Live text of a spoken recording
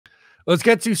Let's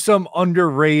get to some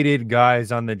underrated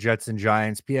guys on the Jets and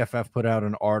Giants. PFF put out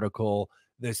an article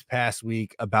this past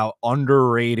week about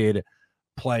underrated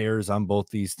players on both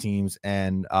these teams.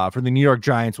 And for the New York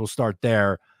Giants, we'll start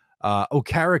there.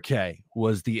 Okereke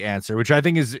was the answer, which I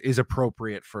think is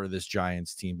appropriate for this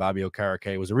Giants team. Bobby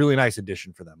Okereke was a really nice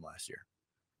addition for them last year.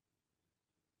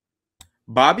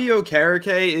 Bobby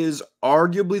Okereke is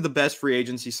arguably the best free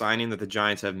agency signing that the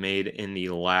Giants have made in the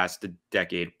last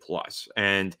decade plus.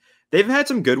 And they've had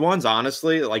some good ones,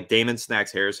 honestly. Like Damon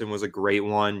Snacks Harrison was a great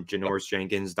one. Janoris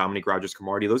Jenkins, Dominique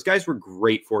Rodgers-Cromartie. Those guys were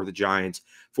great for the Giants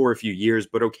for a few years.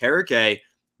 But Okereke,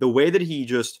 the way that he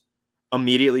just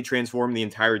immediately transformed the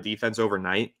entire defense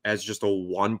overnight as just a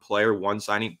one player, one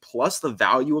signing, plus the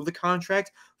value of the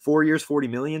contract, 4 years, $40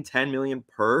 million, $10 million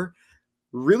per.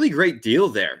 Really great deal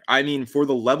there. I mean, for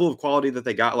the level of quality that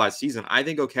they got last season, I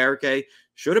think Okereke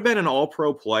should have been an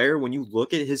all-pro player. When you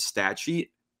look at his stat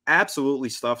sheet, absolutely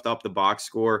stuffed up the box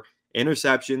score.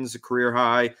 Interceptions, a career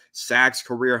high. Sacks,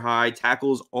 career high.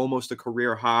 Tackles, almost a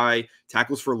career high.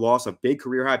 Tackles for loss, a big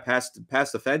career high. Past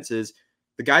defenses.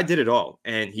 The guy did it all,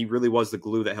 and he really was the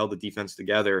glue that held the defense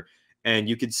together. And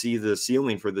you could see the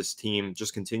ceiling for this team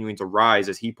just continuing to rise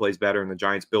as he plays better and the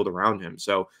Giants build around him.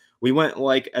 So we went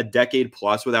like a decade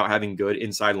plus without having good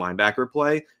inside linebacker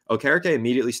play. Okereke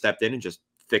immediately stepped in and just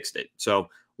fixed it. So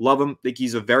love him. Think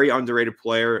he's a very underrated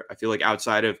player. I feel like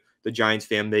outside of the Giants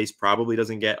fan base, probably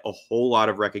doesn't get a whole lot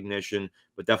of recognition,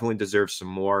 but definitely deserves some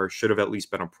more. Should have at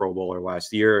least been a Pro Bowler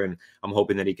last year. And I'm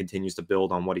hoping that he continues to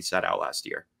build on what he set out last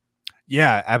year.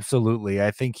 Yeah, absolutely.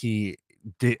 I think he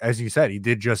did, as you said, he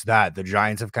did just that. The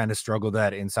Giants have kind of struggled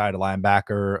at inside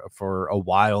linebacker for a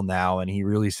while now, and he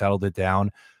really settled it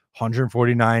down.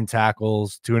 149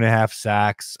 tackles, 2.5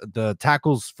 sacks. The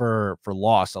tackles for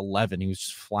loss, 11. He was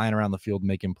just flying around the field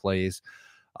making plays.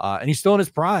 And he's still in his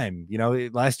prime. You know,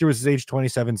 last year was his age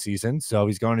 27 season, so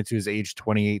he's going into his age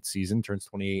 28 season, turns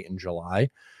 28 in July.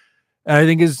 And I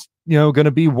think is, going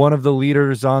to be one of the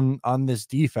leaders on this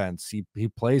defense. He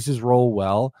plays his role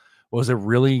well, was a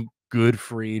really good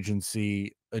free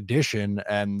agency addition.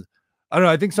 And I don't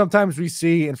know, I think sometimes we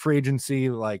see in free agency,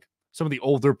 like some of the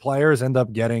older players end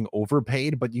up getting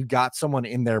overpaid, but you got someone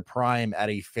in their prime at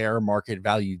a fair market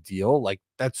value deal. Like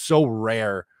that's so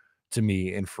rare to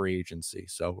me in free agency.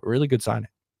 So a really good signing.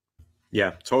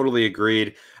 Yeah, totally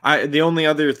agreed. The only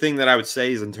other thing that I would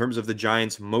say is in terms of the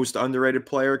Giants' most underrated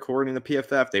player, according to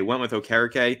PFF, they went with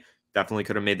Okereke. Definitely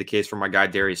could have made the case for my guy,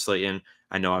 Darius Slayton.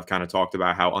 I know I've kind of talked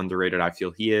about how underrated I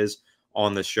feel he is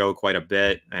on this show quite a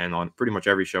bit, and on pretty much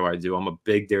every show I do. I'm a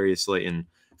big Darius Slayton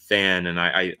fan, and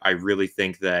I really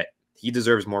think that he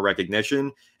deserves more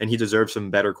recognition, and he deserves some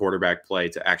better quarterback play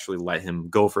to actually let him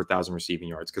go for 1,000 receiving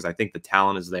yards, because I think the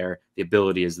talent is there, the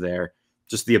ability is there.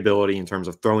 Just the ability in terms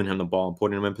of throwing him the ball and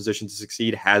putting him in position to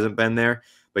succeed hasn't been there.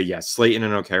 But yes, Slayton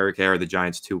and Okereke are the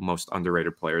Giants' two most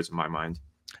underrated players in my mind.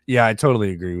 Yeah, I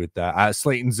totally agree with that.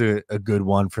 Slayton's a good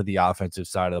one for the offensive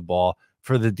side of the ball.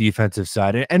 For the defensive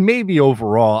side, and maybe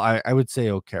overall, I would say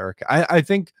Okereke. I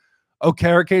think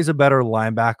Okereke is a better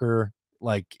linebacker,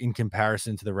 like in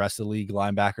comparison to the rest of the league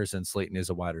linebackers, and Slayton is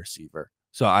a wide receiver.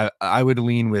 So I would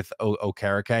lean with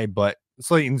Okereke, but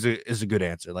Slayton's is a good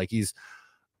answer. Like he's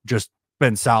just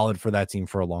been solid for that team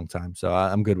for a long time. So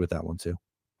I'm good with that one too.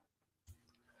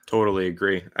 Totally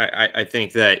agree. I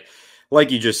think that, like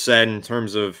you just said, in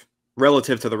terms of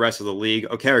relative to the rest of the league,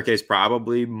 Okereke is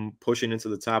probably pushing into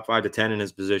the top 5 to 10 in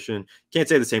his position. Can't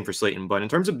say the same for Slayton, but in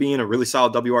terms of being a really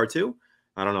solid WR2,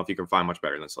 I don't know if you can find much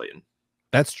better than Slayton.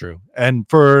 That's true. And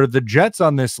for the Jets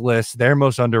on this list, their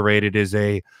most underrated is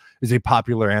a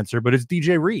popular answer, but it's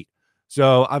DJ Reed.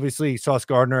 So obviously Sauce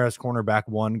Gardner as cornerback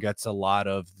 1 gets a lot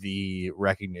of the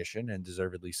recognition, and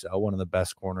deservedly so, one of the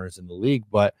best corners in the league,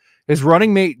 but his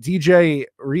running mate DJ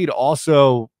Reed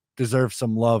also deserves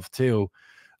some love too.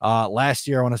 Last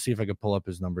year, I want to see if I could pull up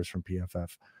his numbers from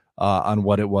PFF on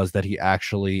what it was that he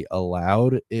actually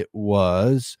allowed. It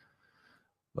was,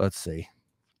 let's see,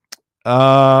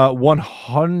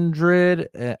 100.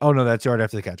 Oh no, that's yard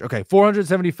after the catch. Okay,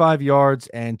 475 yards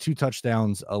and 2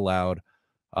 touchdowns allowed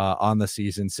on the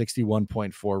season,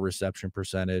 61.4 reception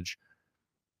percentage.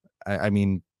 I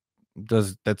mean,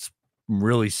 that's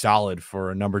really solid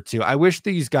for a number 2. I wish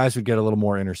these guys would get a little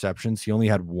more interceptions. He only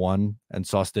had 1, and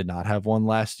Sauce did not have 1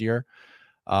 last year.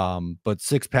 But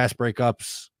 6 pass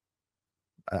breakups.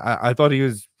 I thought he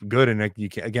was good, and you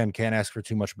can't ask for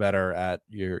too much better at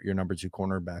your number 2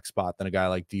 cornerback spot than a guy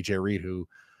like DJ Reed, who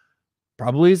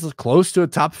probably is close to a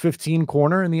top 15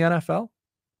 corner in the NFL.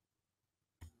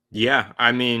 Yeah,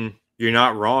 I mean, you're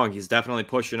not wrong. He's definitely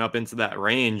pushing up into that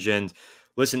range. And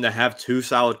Listen, to have two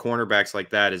solid cornerbacks like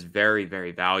that is very,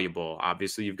 very valuable.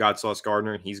 Obviously, you've got Sauce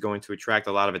Gardner, and he's going to attract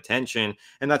a lot of attention,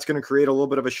 and that's going to create a little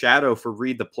bit of a shadow for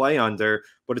Reed to play under.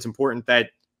 But it's important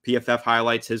that PFF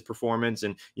highlights his performance,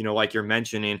 and like you're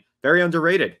mentioning, very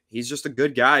underrated. He's just a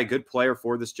good guy, a good player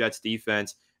for this Jets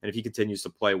defense, and if he continues to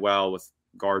play well with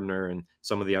Gardner and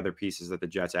some of the other pieces that the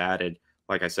Jets added,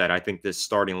 like I said, I think this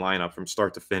starting lineup from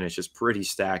start to finish is pretty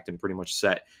stacked and pretty much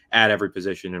set at every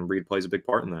position, and Reed plays a big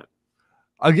part in that.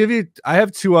 I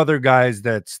have two other guys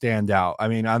that stand out. I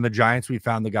mean, on the Giants, we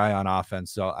found the guy on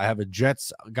offense. So I have a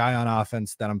Jets guy on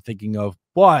offense that I'm thinking of,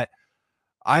 but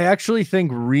I actually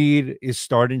think Reed is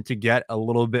starting to get a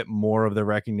little bit more of the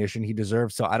recognition he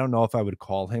deserves. So I don't know if I would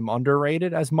call him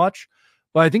underrated as much,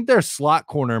 but I think their slot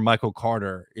corner, Michael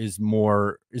Carter, is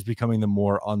becoming the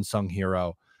more unsung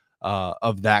hero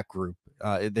of that group.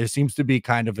 There seems to be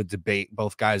kind of a debate,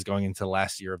 both guys going into the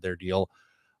last year of their deal.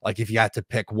 Like, if you had to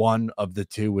pick one of the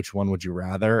two, which one would you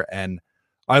rather? And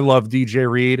I love DJ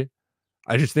Reed.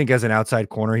 I just think as an outside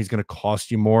corner, he's going to cost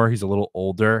you more. He's a little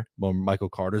older. Well, Michael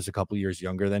Carter's a couple years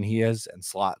younger than he is, and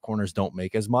slot corners don't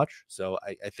make as much. So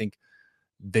I think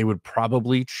they would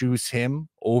probably choose him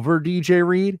over DJ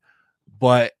Reed.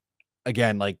 But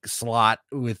again, like, slot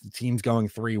with teams going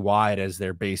three wide as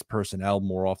their base personnel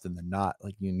more often than not,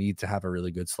 like, you need to have a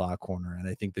really good slot corner. And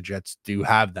I think the Jets do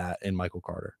have that in Michael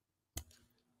Carter.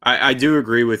 I do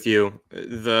agree with you.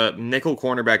 The nickel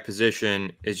cornerback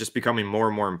position is just becoming more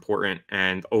and more important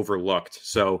and overlooked.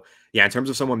 So, yeah, in terms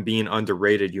of someone being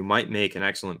underrated, you might make an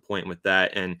excellent point with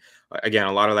that. And again,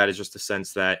 a lot of that is just the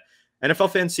sense that NFL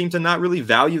fans seem to not really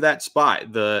value that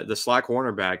spot, the slot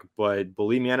cornerback. But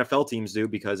believe me, NFL teams do,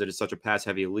 because it is such a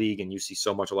pass-heavy league and you see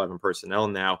so much 11 personnel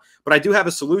now. But I do have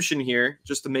a solution here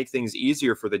just to make things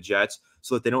easier for the Jets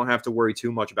so that they don't have to worry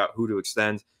too much about who to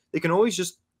extend. They can always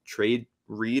just trade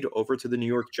Reed over to the New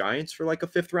York Giants for like a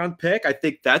 5th round pick. I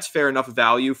think that's fair enough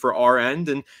value for our end.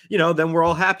 And, then we're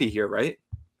all happy here, right?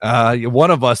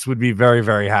 One of us would be very,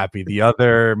 very happy. The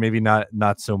other, maybe not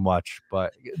so much.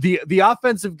 But the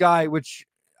offensive guy, which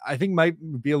I think might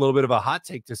be a little bit of a hot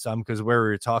take to some, because where we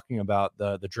were talking about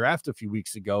the draft a few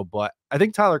weeks ago, but I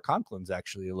think Tyler Conklin's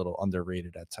actually a little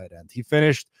underrated at tight end. He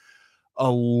finished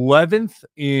 11th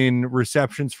in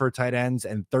receptions for tight ends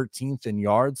and 13th in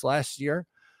yards last year.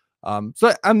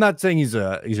 So I'm not saying he's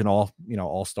an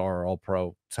all-star or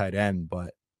all-pro tight end,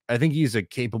 but I think he's a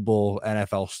capable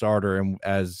NFL starter. And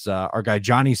as our guy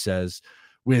Johnny says,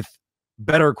 with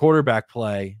better quarterback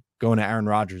play going to Aaron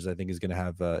Rodgers, I think is going to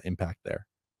have impact there.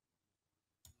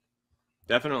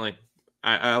 Definitely.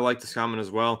 I like this comment as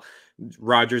well.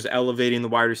 Rodgers elevating the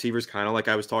wide receivers, kind of like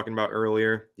I was talking about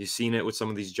earlier. You've seen it with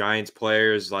some of these Giants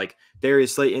players, like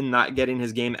Darius Slayton not getting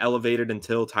his game elevated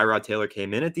until Tyrod Taylor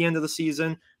came in at the end of the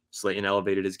season. Slayton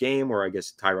elevated his game, or I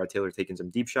guess Tyrod Taylor taking some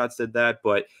deep shots did that.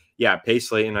 But yeah, pay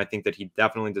Slayton. I think that he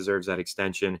definitely deserves that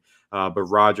extension. But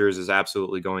Rodgers is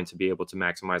absolutely going to be able to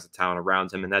maximize the talent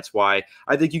around him. And that's why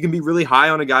I think you can be really high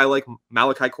on a guy like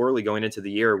Malachi Corley going into the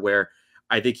year, where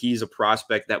I think he's a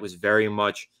prospect that was very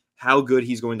much how good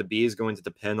he's going to be is going to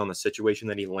depend on the situation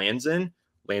that he lands in.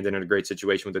 Landed in a great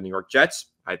situation with the New York Jets,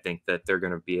 I think that they're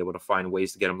going to be able to find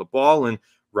ways to get him the ball, and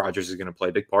Rodgers is going to play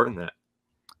a big part in that.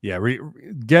 Yeah,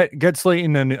 get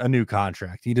Slayton a new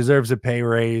contract. He deserves a pay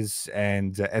raise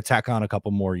and tack on a couple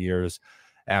more years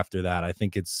after that. I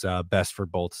think it's best for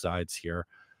both sides here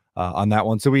on that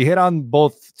one. So we hit on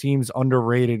both teams'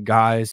 underrated guys.